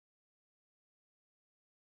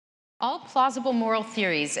All plausible moral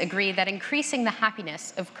theories agree that increasing the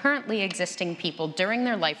happiness of currently existing people during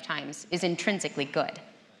their lifetimes is intrinsically good.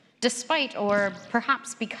 Despite, or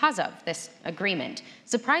perhaps because of, this agreement,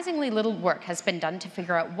 surprisingly little work has been done to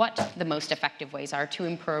figure out what the most effective ways are to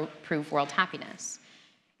improve world happiness.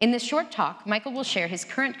 In this short talk, Michael will share his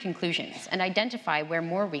current conclusions and identify where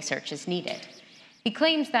more research is needed. He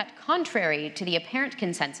claims that, contrary to the apparent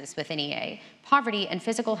consensus within EA, poverty and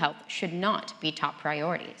physical health should not be top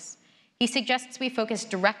priorities. He suggests we focus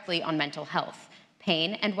directly on mental health,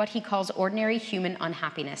 pain, and what he calls ordinary human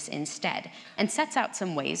unhappiness instead, and sets out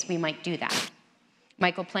some ways we might do that.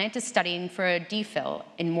 Michael Plant is studying for a DPhil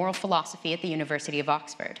in moral philosophy at the University of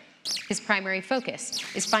Oxford. His primary focus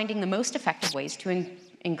is finding the most effective ways to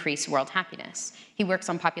increase world happiness. He works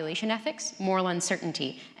on population ethics, moral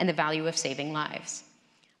uncertainty, and the value of saving lives.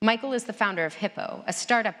 Michael is the founder of Hippo, a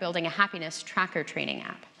startup building a happiness tracker training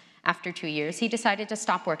app. After 2 years, he decided to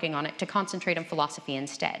stop working on it to concentrate on philosophy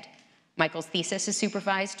instead. Michael's thesis is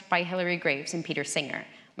supervised by Hilary Graves and Peter Singer.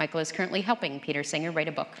 Michael is currently helping Peter Singer write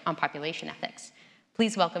a book on population ethics.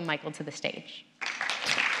 Please welcome Michael to the stage.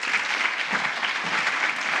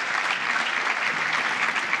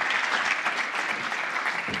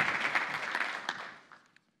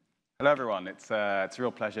 Hello, everyone. It's a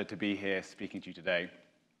real pleasure to be here speaking to you today.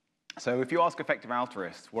 So if you ask effective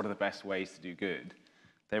altruists what are the best ways to do good,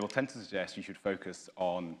 they will tend to suggest you should focus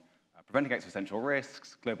on preventing existential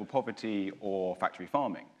risks, global poverty, or factory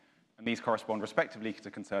farming. And these correspond respectively to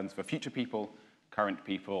concerns for future people, current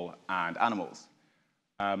people, and animals.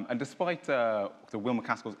 And despite Will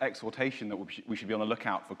MacAskill's exhortation that we should be on the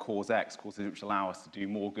lookout for cause X, causes which allow us to do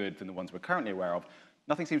more good than the ones we're currently aware of,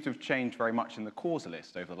 nothing seems to have changed very much in the cause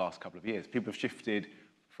list over the last couple of years. People have shifted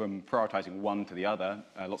from prioritizing one to the other.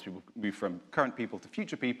 Lots of people move from current people to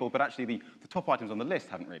future people, but actually the top items on the list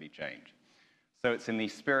haven't really changed. So it's in the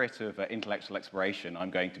spirit of intellectual exploration, I'm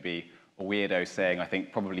going to be a weirdo saying, I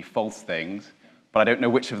think, probably false things, but I don't know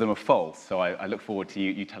which of them are false, so I look forward to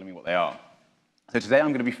you telling me what they are. So today I'm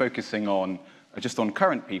going to be focusing on just on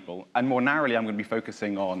current people, and more narrowly I'm going to be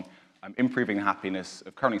focusing on improving the happiness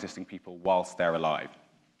of currently existing people whilst they're alive.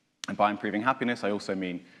 And by improving happiness, I also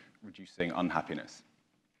mean reducing unhappiness.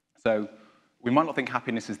 So we might not think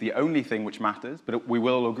happiness is the only thing which matters, but we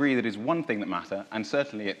will agree that it is one thing that matters, and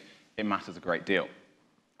certainly it matters a great deal.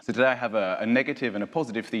 So today I have a negative and a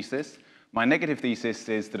positive thesis. My negative thesis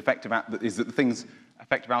is that the things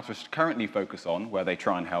effective altruists currently focus on, where they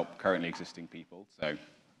try and help currently existing people, so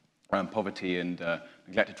poverty and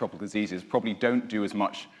neglected tropical diseases, probably don't do as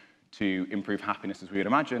much to improve happiness as we would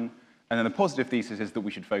imagine. And then the positive thesis is that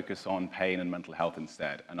we should focus on pain and mental health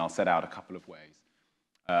instead, and I'll set out a couple of ways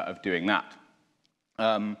of doing that.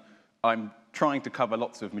 I'm trying to cover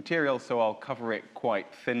lots of material, so I'll cover it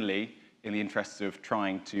quite thinly in the interests of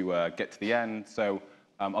trying to get to the end. So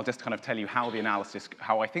I'll just kind of tell you how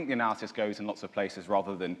I think the analysis goes in lots of places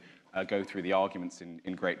rather than go through the arguments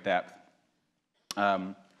in great depth.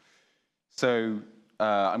 I'm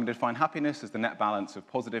going to define happiness as the net balance of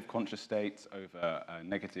positive conscious states over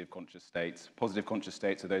negative conscious states. Positive conscious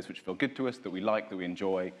states are those which feel good to us, that we like, that we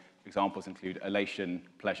enjoy. Examples include elation,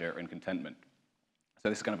 pleasure, and contentment. So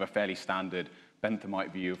this is kind of a fairly standard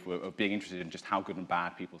Benthamite view of being interested in just how good and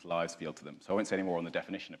bad people's lives feel to them. So I won't say any more on the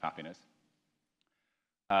definition of happiness.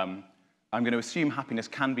 I'm going to assume happiness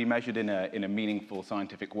can be measured in a meaningful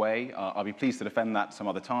scientific way. I'll be pleased to defend that some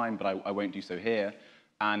other time, but I won't do so here.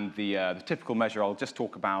 And the typical measure I'll just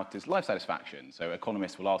talk about is life satisfaction. So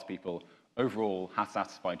economists will ask people, overall, how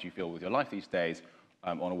satisfied do you feel with your life these days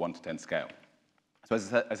on a 1 to 10 scale? So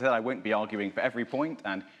as I said, I won't be arguing for every point,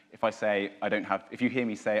 and if you hear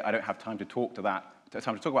me say I don't have time to talk about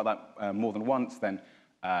that more than once, then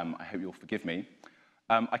I hope you'll forgive me.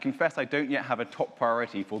 I confess I don't yet have a top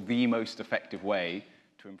priority for the most effective way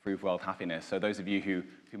to improve world happiness. So those of you who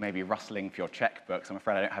may be rustling for your checkbooks, I'm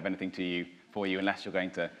afraid I don't have anything for you unless you're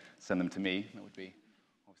going to send them to me. That would be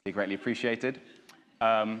obviously greatly appreciated.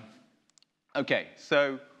 Okay,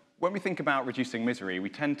 so when we think about reducing misery, we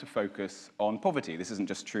tend to focus on poverty. This isn't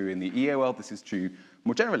just true in the EA world, this is true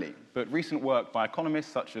more generally. But recent work by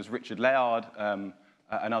economists such as Richard Layard and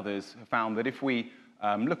others have found that if we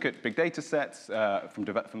look at big data sets from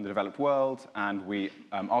the developed world and we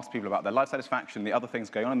ask people about their life satisfaction, the other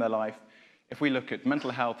things going on in their life, if we look at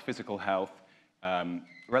mental health, physical health,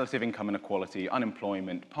 relative income inequality,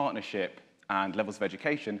 unemployment, partnership, and levels of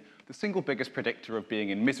education, the single biggest predictor of being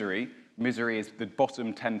in misery is the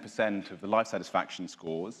bottom 10% of the life satisfaction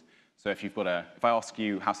scores. So if I ask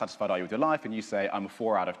you how satisfied are you with your life, and you say I'm a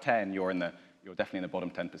 4 out of 10, you're definitely in the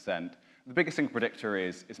bottom 10%. The biggest single predictor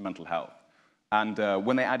is mental health. And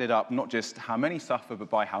when they added up not just how many suffer, but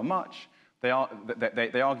by how much, they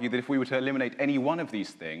argue that if we were to eliminate any one of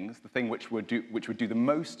these things, the thing which would do the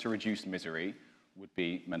most to reduce misery would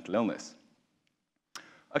be mental illness.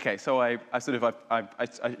 Okay, so I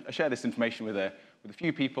share this information with a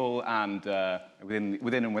few people, and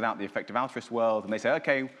within and without the effective altruist world, and they say,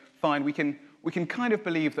 okay, fine, we can kind of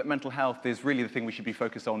believe that mental health is really the thing we should be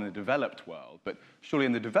focused on in the developed world, but surely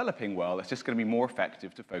in the developing world, it's just going to be more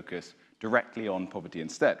effective to focus directly on poverty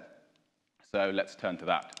instead. So let's turn to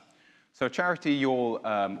that. So a charity you'll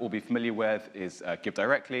all be familiar with is Give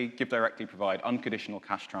Directly. Give Directly provide unconditional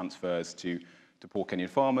cash transfers to poor Kenyan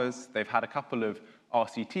farmers. They've had a couple of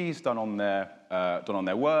RCTs done on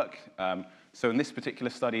their work. So in this particular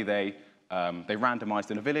study, they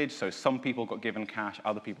randomized in a village. So some people got given cash,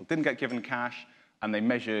 other people didn't get given cash, and they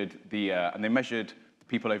measured the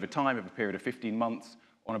people over time, over a period of 15 months,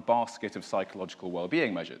 on a basket of psychological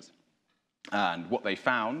well-being measures. And what they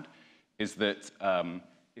found is that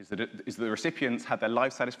the recipients had their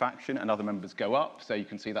life satisfaction and other members go up. So you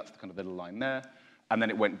can see that's the kind of little line there. And then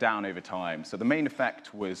it went down over time. So the main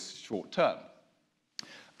effect was short-term.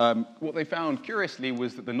 What they found, curiously,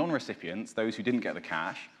 was that the non-recipients, those who didn't get the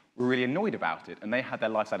cash, were really annoyed about it, and they had their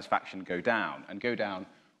life satisfaction go down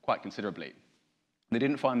quite considerably. They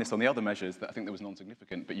didn't find this on the other measures that I think that was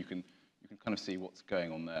non-significant, but you can kind of see what's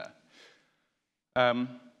going on there.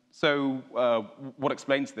 What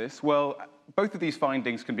explains this? Well, both of these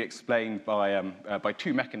findings can be explained by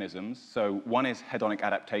two mechanisms. So one is hedonic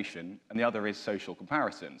adaptation, and the other is social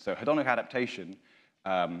comparison. So hedonic adaptation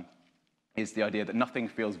is the idea that nothing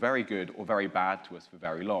feels very good or very bad to us for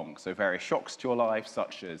very long. So various shocks to your life,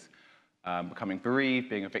 such as becoming bereaved,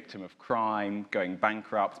 being a victim of crime, going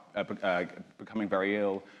bankrupt, becoming very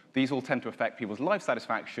ill, these all tend to affect people's life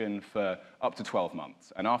satisfaction for up to 12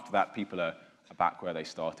 months. And after that, people are back where they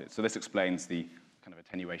started. So this explains the kind of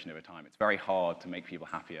attenuation over time. It's very hard to make people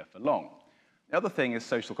happier for long. The other thing is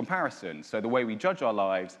social comparison. So the way we judge our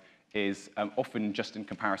lives is often just in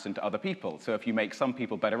comparison to other people. So if you make some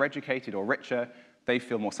people better educated or richer, they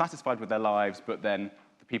feel more satisfied with their lives, but then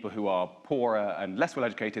the people who are poorer and less well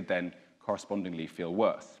educated then correspondingly feel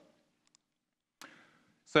worse.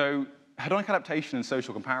 So hedonic adaptation and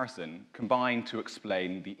social comparison combine to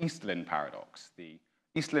explain the Easterlin paradox. The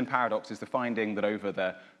Easterlin paradox is the finding that over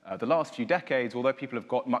the last few decades, although people have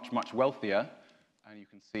got much, much wealthier, and you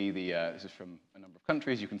can see this is from a number of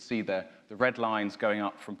countries, you can see the red lines going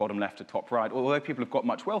up from bottom left to top right. Although people have got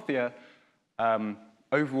much wealthier,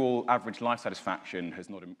 overall average life satisfaction has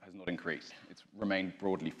not increased. It's remained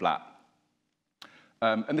broadly flat.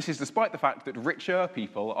 And this is despite the fact that richer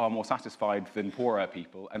people are more satisfied than poorer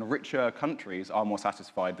people, and richer countries are more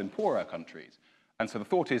satisfied than poorer countries. And so the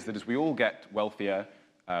thought is that as we all get wealthier,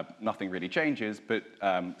 nothing really changes, but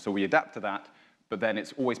so we adapt to that, but then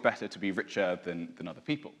it's always better to be richer than other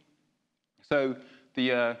people. So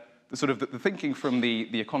the thinking from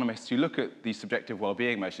the economists who look at these subjective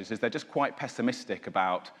well-being measures is they're just quite pessimistic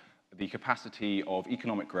about the capacity of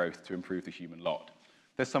economic growth to improve the human lot.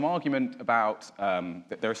 There's some argument about,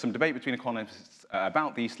 there is some debate between economists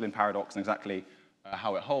about the Easterlin paradox and exactly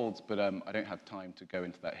how it holds, but I don't have time to go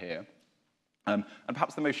into that here. And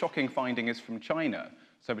perhaps the most shocking finding is from China.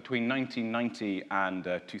 So between 1990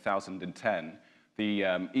 and 2010,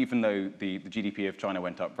 even though the GDP of China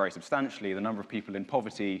went up very substantially, the number of people in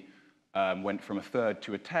poverty went from a third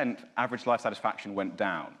to a tenth. Average life satisfaction went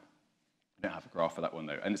down. I don't have a graph for that one,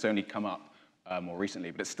 though, and it's only come up more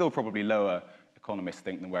recently, but it's still probably lower, economists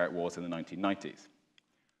think, than where it was in the 1990s.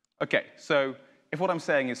 Okay, so if what I'm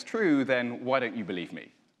saying is true, then why don't you believe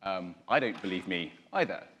me? I don't believe me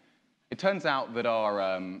either. It turns out that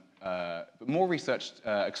more research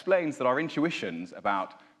explains that our intuitions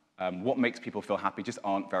about what makes people feel happy just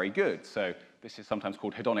aren't very good. So this is sometimes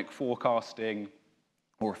called hedonic forecasting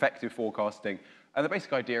or effective forecasting. And the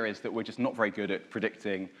basic idea is that we're just not very good at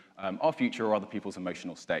predicting our future or other people's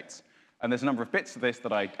emotional states. And there's a number of bits of this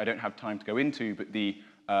that I don't have time to go into,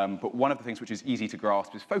 but one of the things which is easy to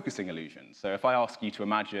grasp is focusing illusions. So if I ask you to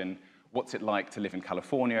imagine what's it like to live in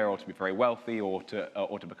California or to be very wealthy or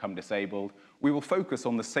to become disabled, we will focus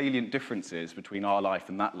on the salient differences between our life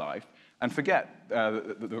and that life and forget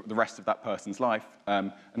the rest of that person's life,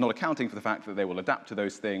 and not accounting for the fact that they will adapt to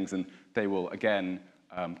those things and they will, again,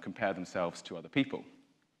 compare themselves to other people.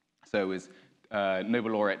 So as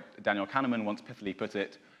Nobel laureate Daniel Kahneman once pithily put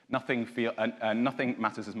it, nothing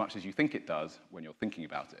matters as much as you think it does when you're thinking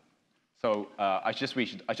about it. So I just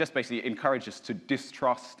basically encourage us to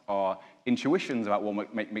distrust our intuitions about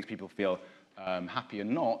what makes people feel happy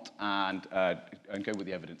and not, and go with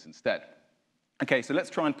the evidence instead. Okay, so let's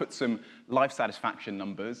try and put some life satisfaction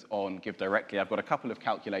numbers on Give Directly. I've got a couple of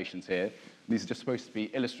calculations here. These are just supposed to be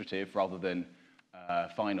illustrative rather than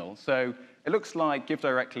final. So it looks like Give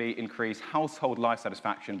Directly increased household life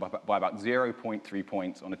satisfaction by about 0.3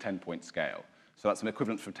 points on a 10-point scale. So that's an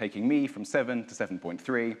equivalent for taking me from 7 to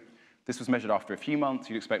 7.3. This was measured after a few months.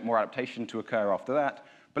 You'd expect more adaptation to occur after that.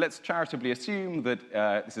 But let's charitably assume that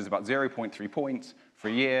this is about 0.3 points for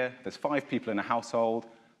a year. There's 5 people in a household,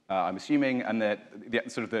 I'm assuming, and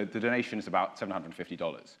the donation is about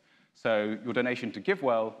 $750. So your donation to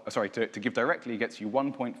to Give Directly gets you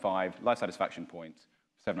 1.5 life satisfaction points,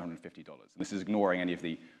 $750. And this is ignoring any of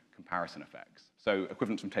the comparison effects. So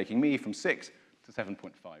equivalent from taking me from 6 to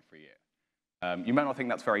 7.5 for a year. You might not think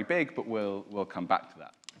that's very big, but we'll come back to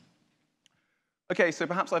that. Okay, so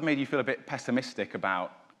perhaps I've made you feel a bit pessimistic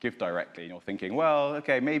about Give Directly. You're thinking, well,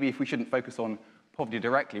 okay, maybe if we shouldn't focus on poverty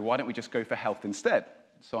directly, why don't we just go for health instead?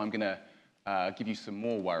 So I'm going to give you some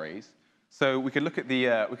more worries. So we could look at the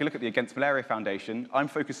Against Malaria Foundation. I'm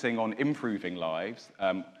focusing on improving lives.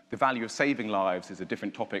 The value of saving lives is a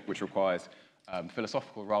different topic which requires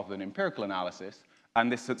philosophical rather than empirical analysis.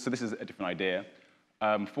 And this is a different idea.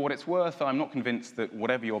 For what it's worth, I'm not convinced that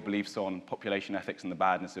whatever your beliefs on population ethics and the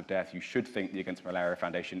badness of death, you should think the Against Malaria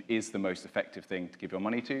Foundation is the most effective thing to give your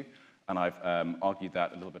money to. And I've argued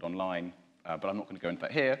that a little bit online, but I'm not going to go into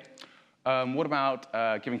that here. What about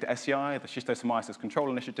giving to SCI, the Schistosomiasis Control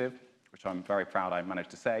Initiative, which I'm very proud I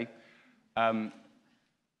managed to say.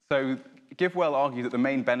 So GiveWell argue that the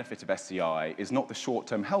main benefit of SCI is not the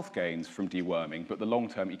short-term health gains from deworming, but the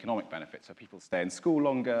long-term economic benefits. So people stay in school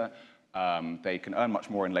longer, they can earn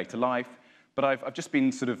much more in later life. But I've just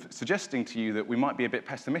been sort of suggesting to you that we might be a bit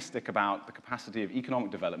pessimistic about the capacity of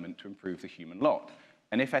economic development to improve the human lot.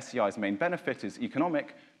 And if SCI's main benefit is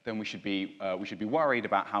economic, then we should be worried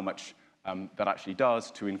about how much that actually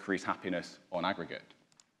does to increase happiness on aggregate.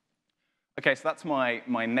 Okay, so that's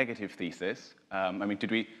my negative thesis. I mean,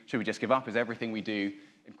 should we just give up? Is everything we do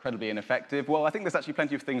incredibly ineffective? Well, I think there's actually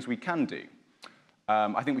plenty of things we can do.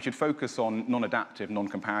 I think we should focus on non-adaptive,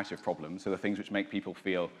 non-comparative problems, so the things which make people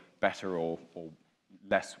feel better or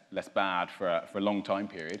less bad for a long time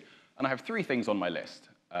period. And I have 3 things on my list.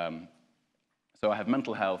 So I have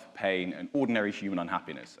mental health, pain, and ordinary human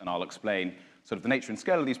unhappiness. And I'll explain sort of the nature and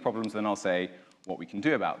scale of these problems, and then I'll say what we can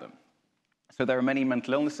do about them. So there are many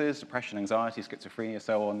mental illnesses, depression, anxiety, schizophrenia,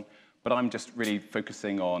 so on. But I'm just really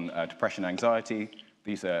focusing on depression and anxiety.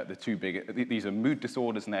 These are the 2 big, these are mood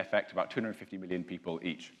disorders, and they affect about 250 million people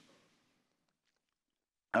each.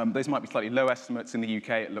 Those might be slightly low estimates. In the UK,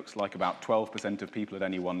 it looks like about 12% of people at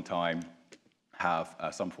any one time have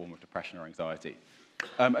some form of depression or anxiety.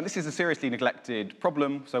 And this is a seriously neglected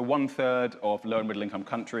problem. So 1/3 of low and middle income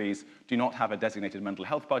countries do not have a designated mental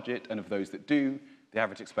health budget, and of those that do, the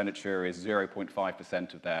average expenditure is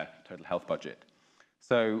 0.5% of their total health budget.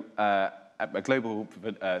 So a Global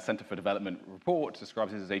Center for Development report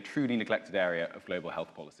describes this as a truly neglected area of global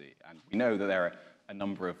health policy. And we know that there are a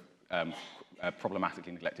number of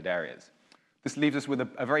problematically neglected areas. This leaves us with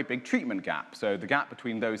a very big treatment gap. So the gap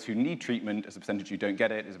between those who need treatment as a percentage who don't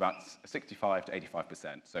get it is about 65 to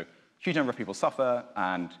 85%. So a huge number of people suffer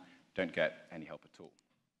and don't get any help at all.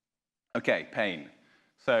 Okay, pain.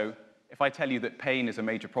 So if I tell you that pain is a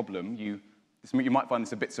major problem, you might find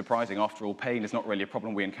this a bit surprising. After all, pain is not really a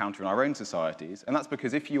problem we encounter in our own societies. And that's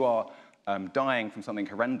because if you are dying from something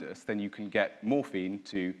horrendous, then you can get morphine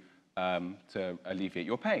to alleviate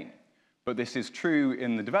your pain. But this is true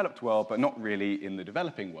in the developed world, but not really in the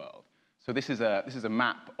developing world. So this is a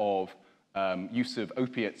map of use of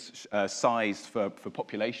opiates sized for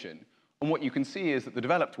population. And what you can see is that the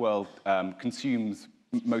developed world consumes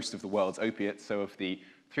most of the world's opiates. So of the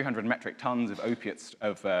 300 metric tons of opiates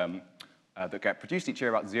that get produced each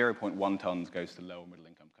year, about 0.1 tons goes to low and middle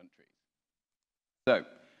income countries. So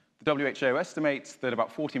the WHO estimates that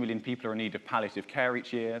about 40 million people are in need of palliative care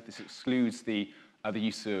each year. This excludes the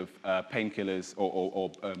use of painkillers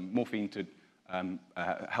or morphine to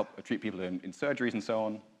help treat people in surgeries and so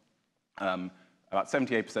on. About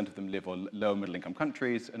 78% of them live in low and middle income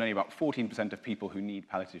countries, and only about 14% of people who need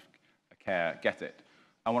palliative care get it.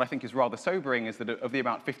 And what I think is rather sobering is that of the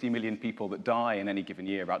about 50 million people that die in any given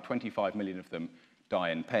year, about 25 million of them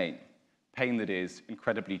die in pain. Pain that is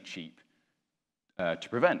incredibly cheap to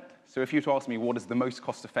prevent. So if you were to ask me what is the most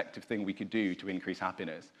cost-effective thing we could do to increase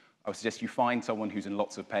happiness, I would suggest you find someone who's in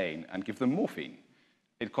lots of pain and give them morphine.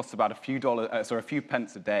 It costs about a few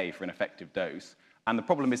pence a day for an effective dose, and the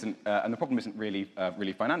problem isn't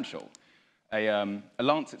really financial. A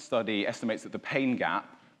Lancet study estimates that the pain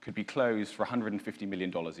gap could be closed for $150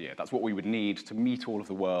 million a year. That's what we would need to meet all of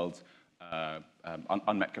the world's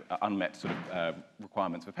unmet sort of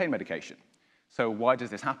requirements for pain medication. So why does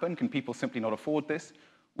this happen? Can people simply not afford this?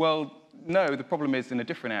 Well, no, the problem is in a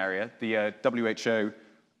different area. The WHO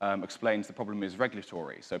explains the problem is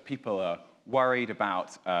regulatory. So people are worried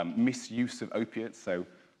about misuse of opiates. So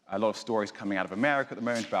a lot of stories coming out of America at the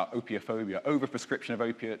moment about opiophobia, overprescription of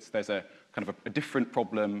opiates. There's a kind of a different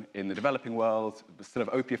problem in the developing world, sort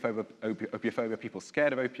of opiophobia, people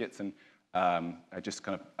scared of opiates and are just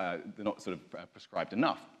kind of, they're not sort of prescribed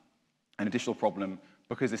enough. An additional problem,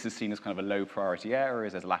 because this is seen as kind of a low priority area,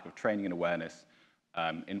 is there's a lack of training and awareness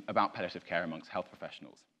about palliative care amongst health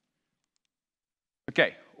professionals.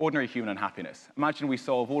 Okay, ordinary human unhappiness. Imagine we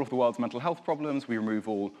solve all of the world's mental health problems, we remove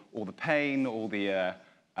all the pain, all the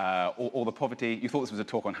poverty. You thought this was a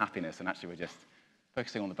talk on happiness, and actually we're just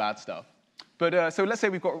focusing on the bad stuff. But so let's say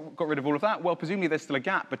we've got rid of all of that. Well, presumably there's still a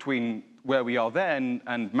gap between where we are then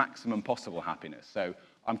and maximum possible happiness. So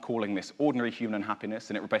I'm calling this ordinary human unhappiness,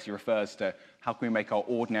 and it basically refers to how can we make our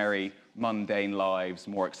ordinary, mundane lives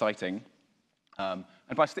more exciting. And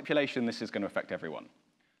by stipulation, this is going to affect everyone,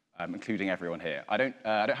 including everyone here. I don't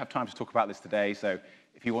have time to talk about this today, so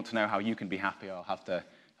if you want to know how you can be happy, I'll have to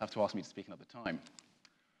ask me to speak another time.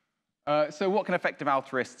 So what can effective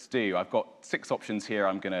altruists do? I've got 6 options here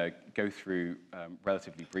I'm going to go through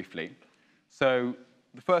relatively briefly. So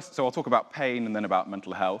I'll talk about pain and then about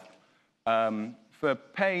mental health. For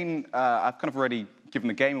pain, I've kind of already given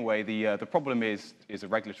the game away. The problem is a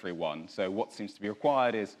regulatory one. So what seems to be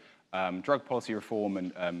required is drug policy reform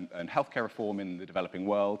and healthcare reform in the developing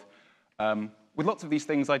world. With lots of these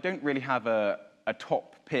things, I don't really have a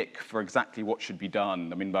top pick for exactly what should be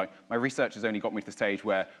done. I mean, my research has only got me to the stage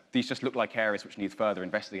where these just look like areas which need further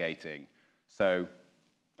investigating. So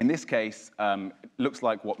in this case, it looks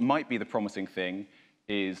like what might be the promising thing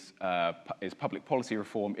is public policy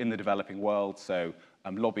reform in the developing world, so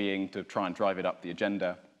lobbying to try and drive it up the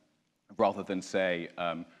agenda, rather than, say,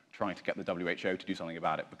 trying to get the WHO to do something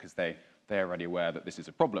about it, because they're already aware that this is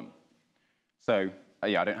a problem. So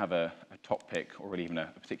yeah, I don't have a top pick or really even a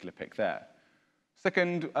particular pick there.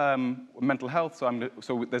 Second, mental health. So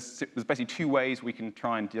there's basically 2 ways we can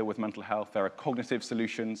try and deal with mental health. There are cognitive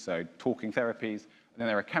solutions, so talking therapies, and then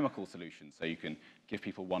there are chemical solutions, so you can give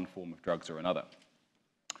people one form of drugs or another.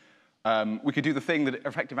 We could do the thing that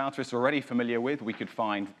effective altruists are already familiar with. We could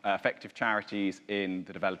find effective charities in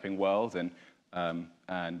the developing world and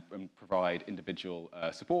provide individual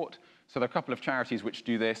support. So there are a couple of charities which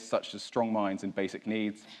do this, such as Strong Minds and Basic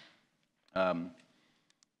Needs. Now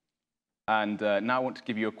I want to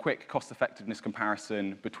give you a quick cost-effectiveness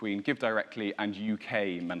comparison between Give Directly and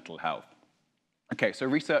UK mental health. Okay, so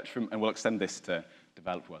research from, and we'll extend this to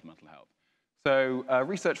developed world mental health. So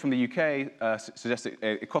research from the UK suggests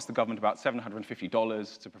it costs the government about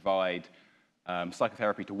 $750 to provide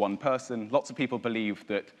psychotherapy to one person. Lots of people believe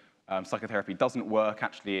that psychotherapy doesn't work.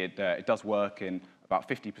 Actually, it does work in about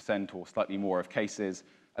 50% or slightly more of cases.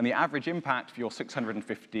 And the average impact for your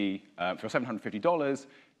 $750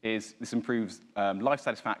 is this improves life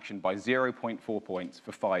satisfaction by 0.4 points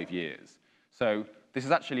for 5 years. So this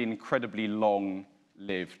is actually an incredibly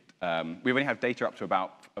long-lived. We only have data up to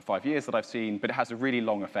about 5 years that I've seen, but it has a really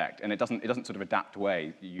long effect, and it doesn't sort of adapt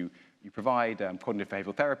away. You provide cognitive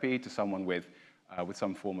behavioral therapy to someone with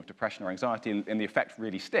some form of depression or anxiety, and the effect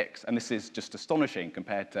really sticks. And this is just astonishing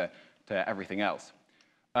compared to everything else.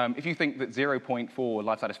 If you think that 0.4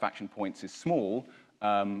 life satisfaction points is small,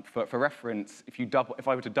 for reference, if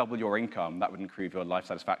I were to double your income, that would improve your life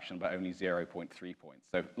satisfaction by only 0.3 points.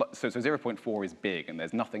 So 0.4 is big, and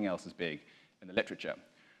there's nothing else as big in the literature.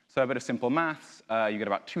 So a bit of simple maths, you get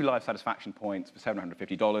about 2 life satisfaction points for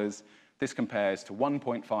 $750. This compares to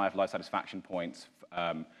 1.5 life satisfaction points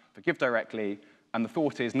for Give Directly. And the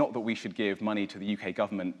thought is not that we should give money to the UK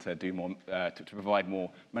government to do more, to provide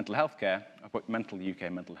more mental health care. I've put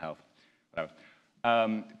UK mental health. Whatever.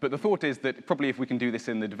 But the thought is that probably if we can do this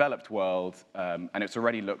in the developed world, and it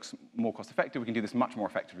already looks more cost effective, we can do this much more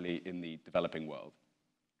effectively in the developing world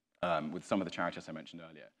with some of the charities I mentioned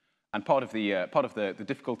earlier. And part of the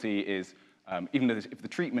difficulty is, even though if the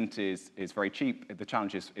treatment is very cheap, the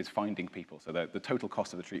challenge is finding people. So the total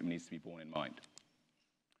cost of the treatment needs to be borne in mind.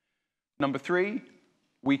 Number 3,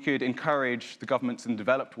 we could encourage the governments in the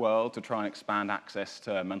developed world to try and expand access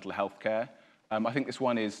to mental health care. I think this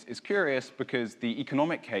one is curious because the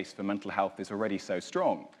economic case for mental health is already so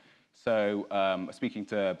strong. So speaking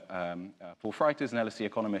to Paul Freiters, an LSE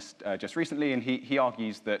economist, just recently, and he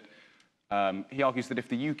argues that if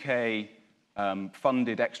the UK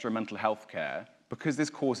funded extra mental health care, because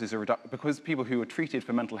this causes because people who are treated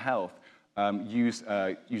for mental health use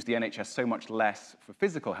the NHS so much less for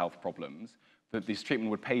physical health problems, that this treatment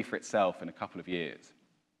would pay for itself in a couple of years.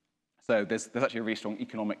 So there's actually a really strong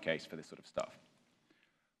economic case for this sort of stuff.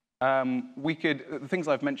 The things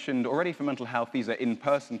I've mentioned already for mental health, these are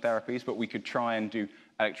in-person therapies, but we could try and do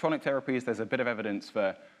electronic therapies. There's a bit of evidence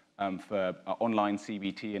for online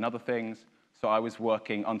CBT and other things. So I was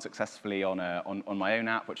working unsuccessfully on my own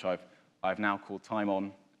app, which I've now called Time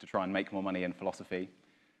On, to try and make more money in philosophy.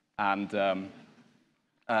 And I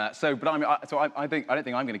don't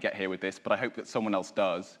think I'm going to get here with this, but I hope that someone else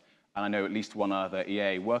does. And I know at least one other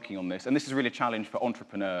EA working on this. And this is really a challenge for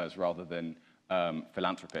entrepreneurs rather than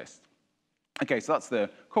philanthropists. Okay, so that's the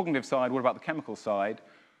cognitive side. What about the chemical side?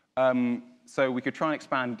 So we could try and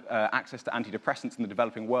expand access to antidepressants in the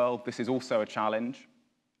developing world. This is also a challenge,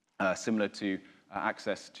 similar to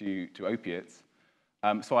access to opiates.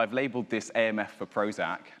 So I've labeled this AMF for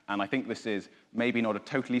Prozac, and I think this is maybe not a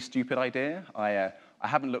totally stupid idea. I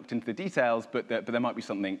haven't looked into the details, but there might be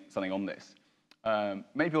something on this.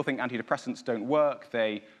 Many people think antidepressants don't work.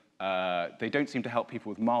 They don't seem to help people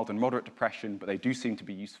with mild and moderate depression, but they do seem to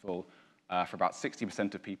be useful for about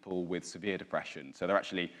 60% of people with severe depression. So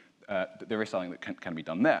there is something that can be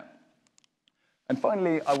done there. And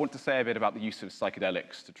finally, I want to say a bit about the use of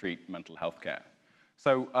psychedelics to treat mental health care.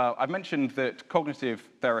 So I've mentioned that cognitive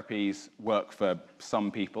therapies work for some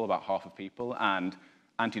people, about half of people, and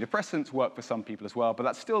antidepressants work for some people as well, but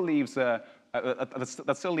that still leaves a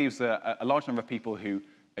large number of people who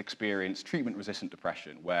experience treatment-resistant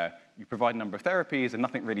depression, where you provide a number of therapies and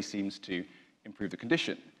nothing really seems to improve the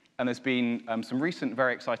condition. And there's been some recent,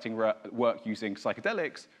 very exciting work using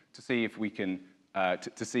psychedelics to see if we can,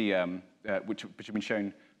 which have been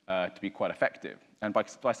shown to be quite effective. And by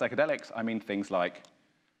psychedelics, I mean things like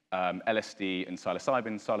LSD and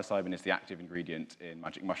psilocybin. Psilocybin is the active ingredient in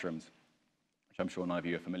magic mushrooms, which I'm sure none of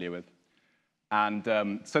you are familiar with. And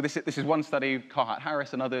so this is one study,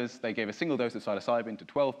 Carhart-Harris and others. They gave a single dose of psilocybin to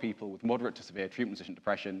 12 people with moderate to severe treatment-resistant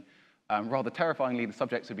depression. Rather terrifyingly, the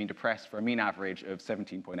subjects have been depressed for a mean average of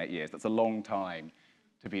 17.8 years. That's a long time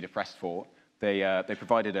to be depressed for. They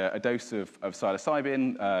provided a dose of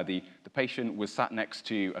psilocybin. The patient was sat next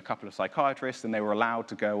to a couple of psychiatrists, and they were allowed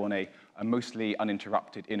to go on a mostly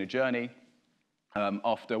uninterrupted inner journey.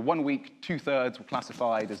 After 1 week, 2/3 were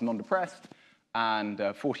classified as non-depressed, and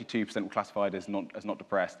 42% were classified as not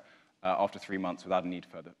depressed after 3 months without a need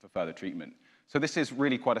for further treatment. So this is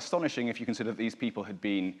really quite astonishing if you consider that these people had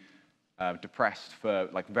been depressed for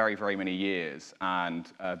like very, very many years,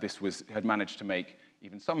 and this had managed to make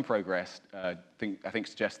even some progress. I think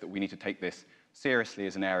suggests that we need to take this seriously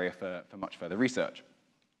as an area for much further research.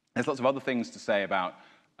 There's lots of other things to say about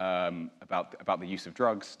the use of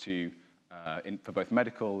drugs for both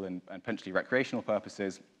medical and potentially recreational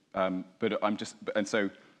purposes. I've got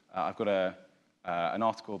an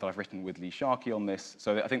article that I've written with Lee Sharkey on this.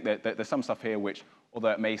 So I think that there's some stuff here which,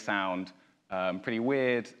 although it may sound pretty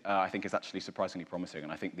weird, I think is actually surprisingly promising.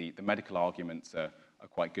 And I think the medical arguments are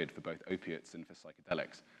quite good for both opiates and for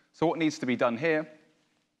psychedelics. So what needs to be done here?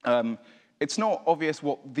 It's not obvious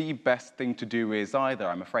what the best thing to do is either.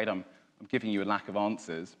 I'm afraid I'm giving you a lack of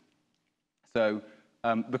answers. So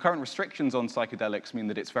the current restrictions on psychedelics mean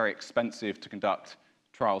that it's very expensive to conduct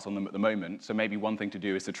trials on them at the moment. So maybe one thing to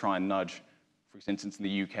do is to try and nudge, for instance, in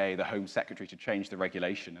the UK, the Home Secretary to change the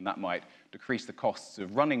regulation, and that might decrease the costs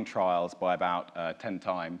of running trials by about 10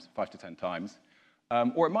 times, 5 to 10 times.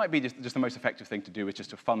 Or it might be just the most effective thing to do is just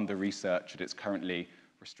to fund the research at its currently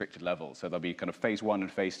restricted level. So there'll be kind of phase 1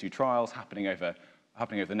 and phase 2 trials happening over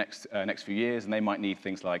the next few years, and they might need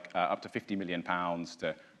things like up to £50 million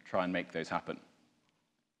to try and make those happen.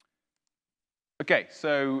 Okay,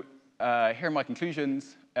 so here are my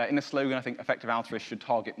conclusions. In a slogan, I think effective altruists should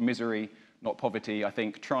target misery, not poverty. I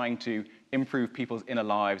think trying to improve people's inner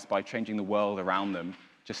lives by changing the world around them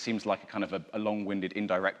just seems like a kind of a long-winded,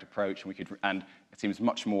 indirect approach, and it seems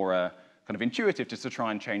much more kind of intuitive just to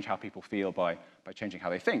try and change how people feel by changing how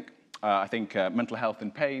they think. I think mental health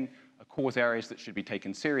and pain are cause areas that should be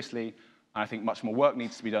taken seriously, and I think much more work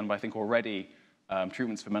needs to be done, but I think already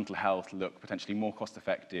treatments for mental health look potentially more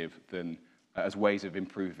cost-effective than as ways of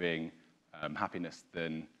improving happiness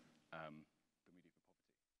than the media for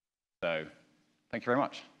poverty. So, thank you very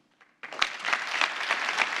much.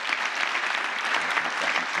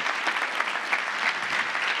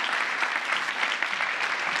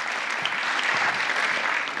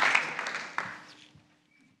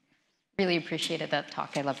 Really appreciated that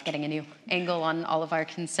talk. I love getting a new angle on all of our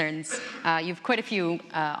concerns. You have quite a few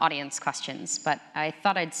audience questions, but I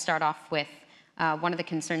thought I'd start off with one of the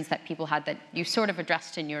concerns that people had that you sort of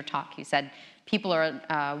addressed in your talk. You said people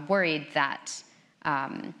are worried that,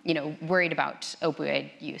 worried about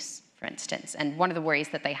opioid use for instance. And one of the worries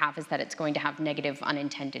that they have is that it's going to have negative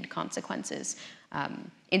unintended consequences.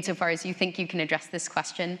 Insofar as you think you can address this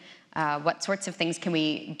question, what sorts of things can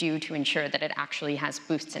we do to ensure that it actually has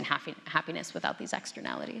boosts in happiness without these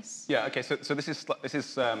externalities? Yeah, okay, so this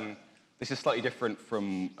is slightly different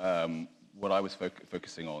from what I was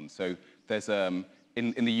focusing on. So there's,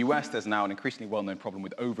 in the US, there's now an increasingly well-known problem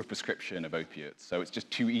with overprescription of opiates. So it's just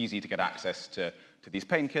too easy to get access to these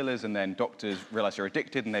painkillers, and then doctors realize you're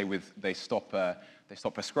addicted, and they stop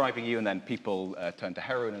prescribing you, and then people turn to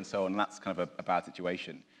heroin and so on, and that's kind of a bad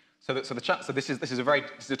situation. So this is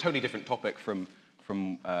a totally different topic from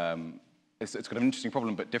it's got an interesting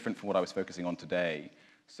problem, but different from what I was focusing on today.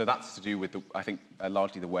 So that's to do with, I think,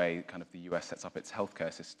 largely the way kind of the US sets up its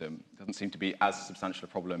healthcare system. It doesn't seem to be as substantial a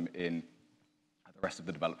problem in the rest of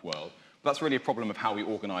the developed world. But that's really a problem of how we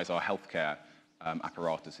organize our healthcare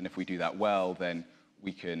apparatus. And if we do that well, then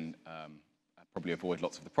we can probably avoid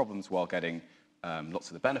lots of the problems while getting lots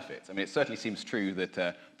of the benefits. I mean, it certainly seems true that,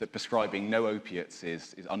 that prescribing no opiates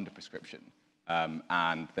is under-prescription.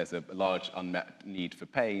 And there's a large unmet need for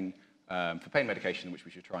pain medication, which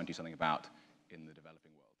we should try and do something about in the developing world.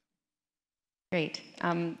 Great.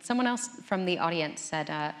 Someone else from the audience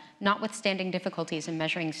said, notwithstanding difficulties in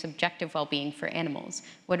measuring subjective well-being for animals,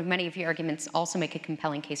 would many of your arguments also make a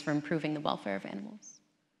compelling case for improving the welfare of animals?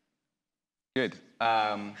 Good.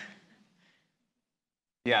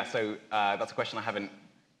 Yeah, so that's a question I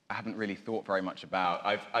haven't really thought very much about.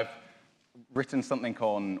 I've written something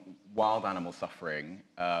on wild animal suffering,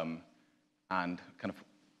 and kind of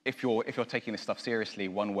if you're taking this stuff seriously,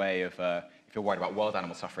 one way of if you're worried about wild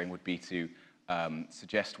animal suffering would be to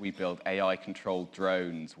suggest we build AI-controlled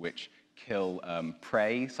drones which kill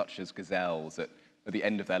prey, such as gazelles, at the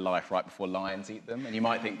end of their life, right before lions eat them. And you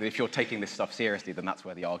might think that if you're taking this stuff seriously, then that's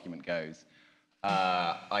where the argument goes.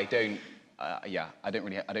 I don't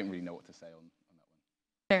really know what to say on that one.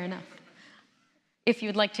 Fair enough. If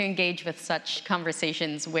you'd like to engage with such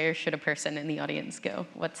conversations, where should a person in the audience go?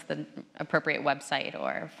 What's the appropriate website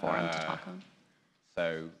or forum to talk on?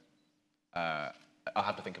 So I'll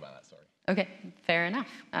have to think about that, sorry. Okay, fair enough.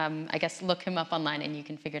 I guess look him up online and you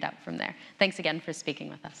can figure it out from there. Thanks again for speaking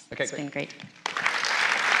with us. Okay, it's been great.